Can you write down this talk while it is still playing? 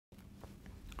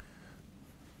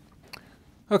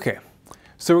Okay,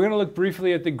 so we're going to look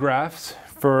briefly at the graphs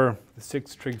for the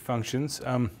 6 trig functions.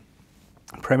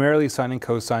 Primarily sine and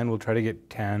cosine. We'll try to get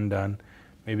tan done,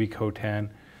 maybe cotan.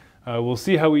 We'll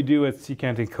see how we do at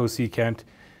secant and cosecant.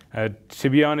 To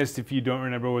be honest, if you don't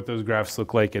remember what those graphs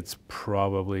look like, it's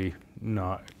probably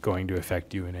not going to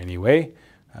affect you in any way.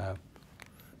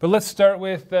 But let's start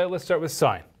with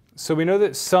sine. So we know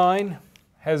that sine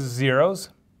has zeros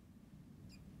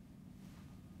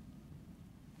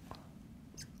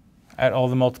at all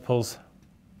the multiples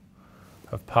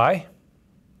of pi,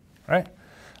 right?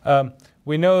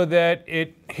 We know that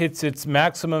it hits its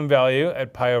maximum value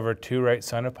at pi over 2, right?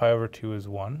 Sine of pi over 2 is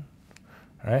 1,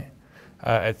 right?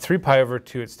 At 3 pi over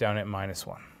 2, it's down at minus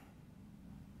 1.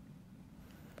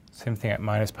 Same thing at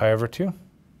minus pi over 2.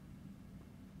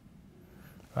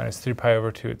 Minus 3 pi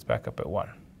over 2, it's back up at 1.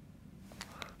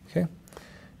 Okay?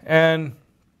 And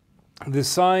the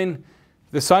sine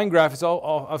graph is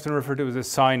often referred to as a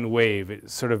sine wave. It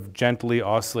sort of gently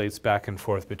oscillates back and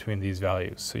forth between these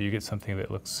values. So you get something that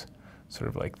looks sort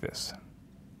of like this.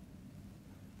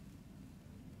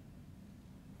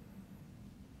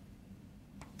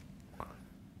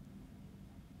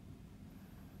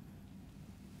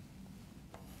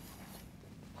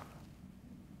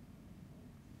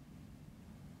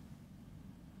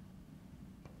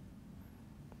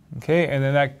 Okay, and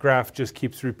then that graph just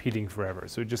keeps repeating forever.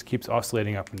 So it just keeps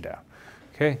oscillating up and down.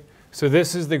 Okay, so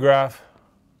this is the graph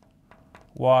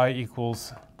y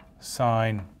equals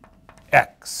sine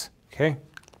x. Okay,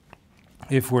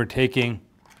 if we're taking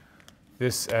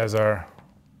this as our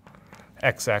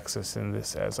x-axis and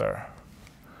this as our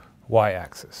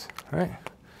y-axis, right?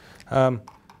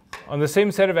 On the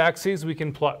same set of axes, we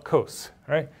can plot cos,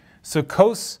 right? So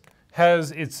cos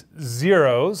has its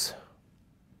zeros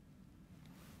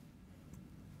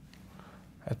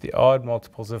at the odd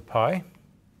multiples of pi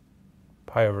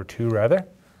over 2 rather.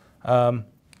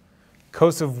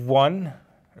 Cos of 1,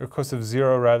 or cos of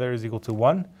 0 rather, is equal to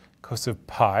 1. Cos of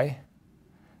pi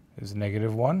is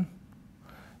negative 1.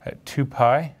 At 2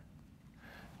 pi,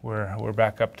 we're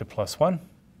back up to plus 1.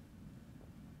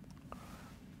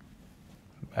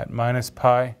 At minus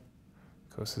pi,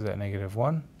 cos is at negative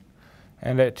 1.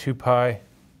 And at 2 pi,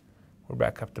 we're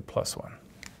back up to plus 1.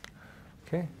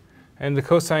 Okay? And the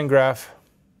cosine graph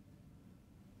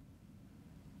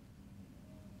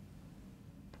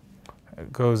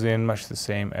goes in much the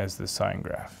same as the sine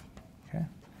graph. Okay?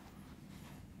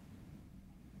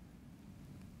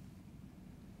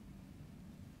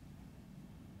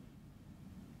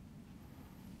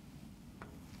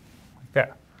 Like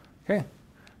that. Okay?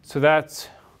 So that's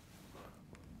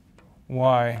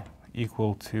y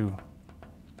equal to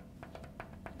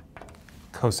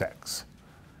cos x.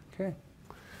 Okay?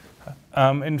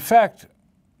 In fact,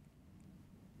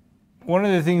 one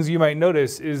of the things you might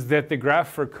notice is that the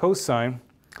graph for cosine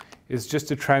is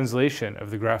just a translation of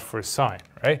the graph for sine,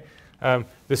 right?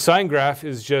 The sine graph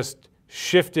is just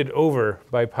shifted over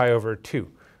by pi over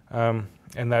 2. And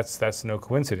that's no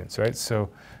coincidence, right? So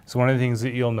one of the things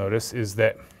that you'll notice is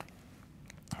that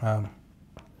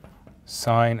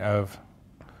sine of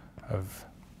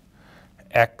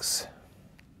x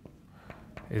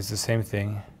is the same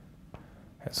thing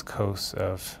as cos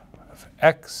of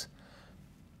x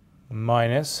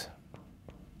minus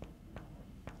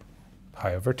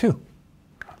pi over 2,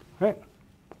 right?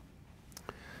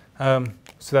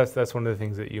 So that's one of the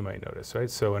things that you might notice, right?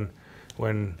 So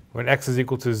when x is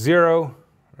equal to 0,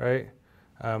 right,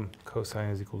 cosine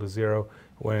is equal to 0.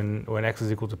 When x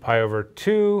is equal to pi over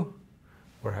 2,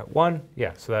 we're at 1.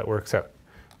 Yeah, so that works out.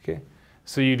 Okay,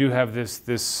 so you do have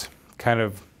this kind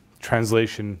of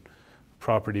translation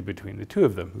property between the two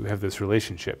of them. We have this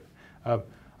relationship. All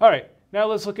right. Now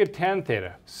let's look at tan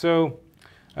theta. So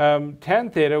tan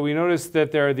theta, we notice that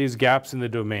there are these gaps in the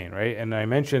domain, right? And I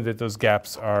mentioned that those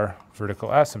gaps are vertical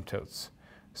asymptotes.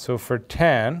 So for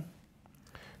tan,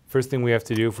 first thing we have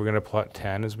to do if we're going to plot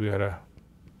tan is we got to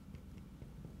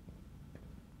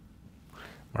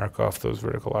mark off those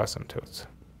vertical asymptotes.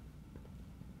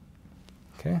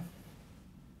 Okay?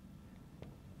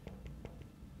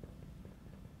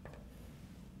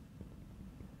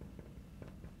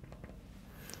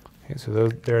 Okay, so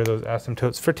there are those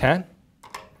asymptotes for tan.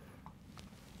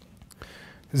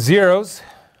 Zeros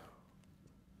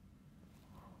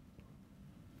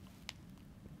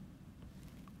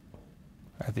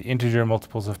at the integer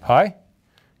multiples of pi.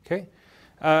 Okay,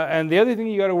 and the other thing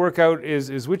you got to work out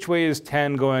is which way is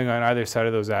tan going on either side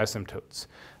of those asymptotes.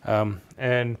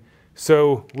 And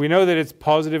so we know that it's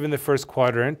positive in the first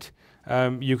quadrant.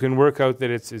 You can work out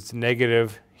that it's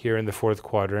negative here in the fourth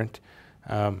quadrant.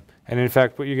 And in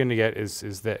fact, what you're going to get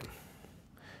is that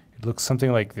it looks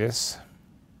something like this.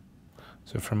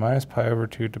 So from minus pi over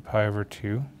 2 to pi over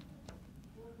 2,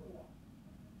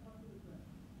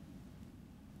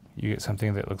 you get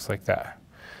something that looks like that.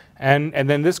 And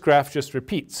then this graph just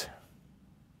repeats.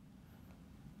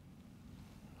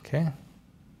 Okay?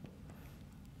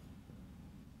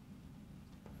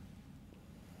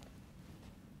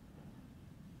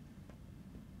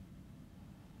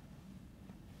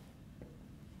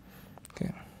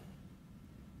 Okay.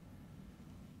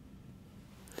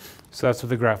 So that's what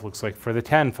the graph looks like for the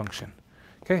tan function.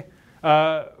 Okay?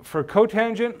 For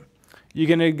cotangent, you're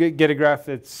going to get a graph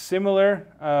that's similar,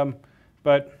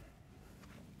 but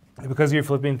because you're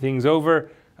flipping things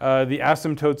over, the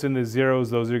asymptotes and the zeros,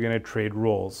 those are going to trade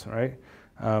roles, right?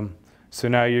 So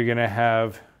now you're going to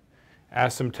have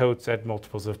asymptotes at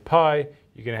multiples of pi.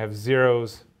 You're going to have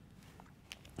zeros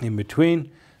in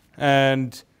between.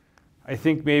 And I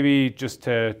think maybe just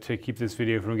to keep this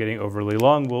video from getting overly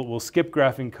long, we'll skip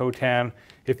graphing cotan.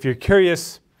 If you're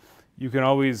curious, you can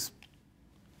always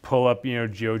pull up,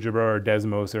 GeoGebra or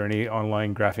Desmos or any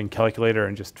online graphing calculator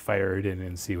and just fire it in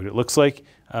and see what it looks like.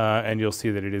 And you'll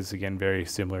see that it is, again, very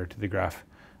similar to the graph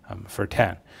for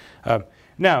tan.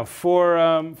 Now, for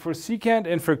secant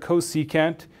and for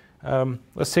cosecant,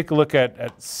 let's take a look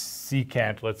at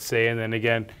secant, let's say, and then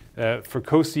again, for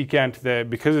cosecant,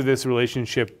 because of this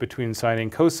relationship between sine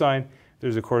and cosine,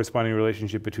 there's a corresponding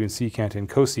relationship between secant and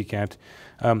cosecant.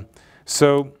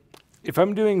 So if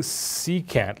I'm doing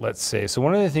secant, let's say, so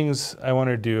one of the things I want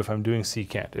to do if I'm doing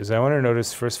secant is I want to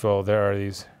notice, first of all, there are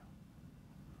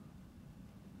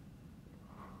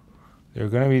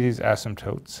going to be these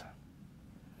asymptotes,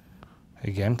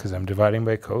 again, because I'm dividing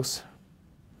by cos.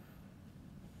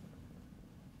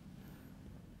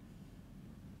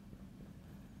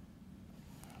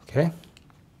 Okay,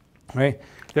 right?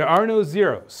 There are no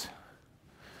zeros.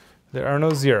 There are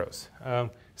no zeros.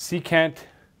 Secant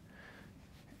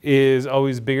is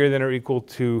always bigger than or equal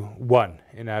to 1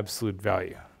 in absolute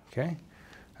value, okay?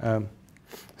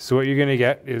 So what you're going to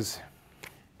get is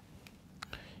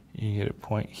you get a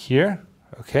point here,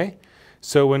 okay?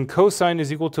 So when cosine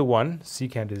is equal to 1,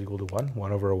 secant is equal to 1,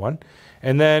 1 over 1.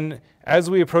 And then as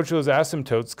we approach those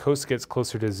asymptotes, cos gets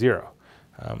closer to 0.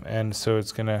 And so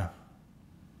it's going to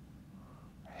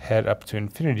head up to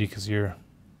infinity because you're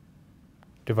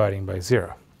dividing by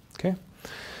 0, okay?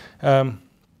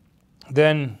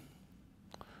 Then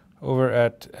over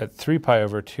at 3 pi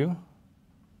over 2,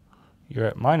 you're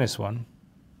at minus 1,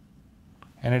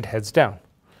 and it heads down.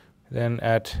 Then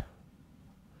at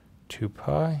 2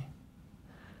 pi,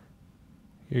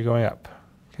 you're going up,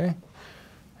 okay?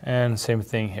 And same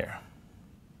thing here.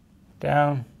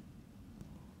 Down,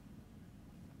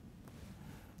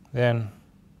 then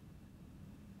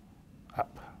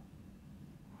up,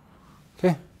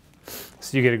 okay?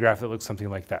 So you get a graph that looks something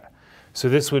like that. So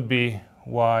this would be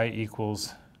y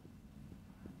equals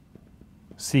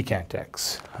secant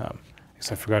x. I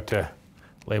guess I forgot to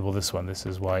label this one. This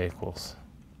is y equals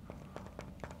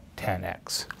tan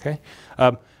x. Okay.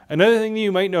 Another thing that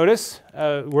you might notice,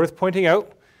 worth pointing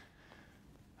out,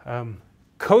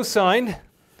 cosine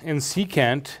and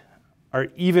secant are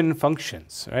even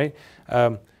functions, right?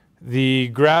 The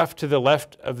graph to the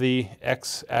left of the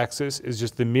x-axis is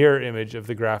just the mirror image of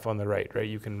the graph on the right, right?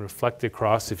 You can reflect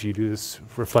across. If you do this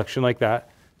reflection like that,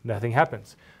 nothing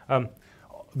happens.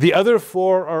 The other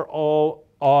four are all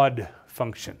odd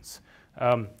functions.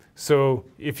 So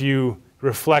if you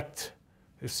reflect,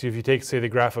 so if you take, say, the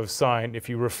graph of sine, if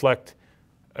you reflect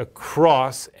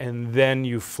across and then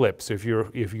you flip, so if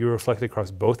you reflect across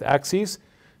both axes,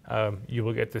 you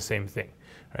will get the same thing,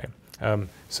 right?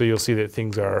 So you'll see that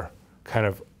things are kind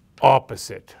of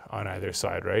opposite on either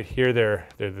side, right? Here they're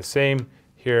the same.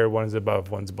 Here one's above,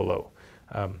 one's below.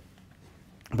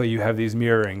 But you have these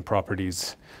mirroring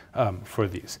properties for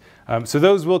these. So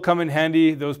those will come in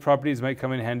handy. Those properties might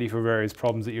come in handy for various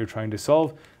problems that you're trying to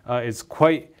solve. It's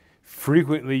quite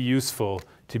frequently useful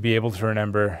to be able to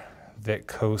remember that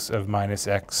cos of minus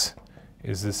x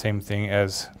is the same thing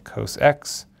as cos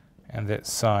x, and that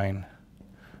sine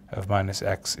of minus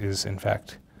x is, in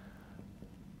fact,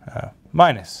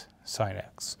 minus sine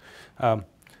x.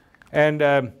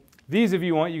 These, if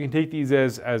you want, you can take these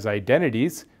as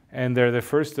identities, and they're the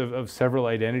first of several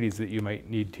identities that you might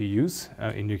need to use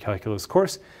in your calculus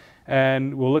course.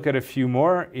 And we'll look at a few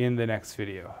more in the next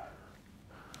video.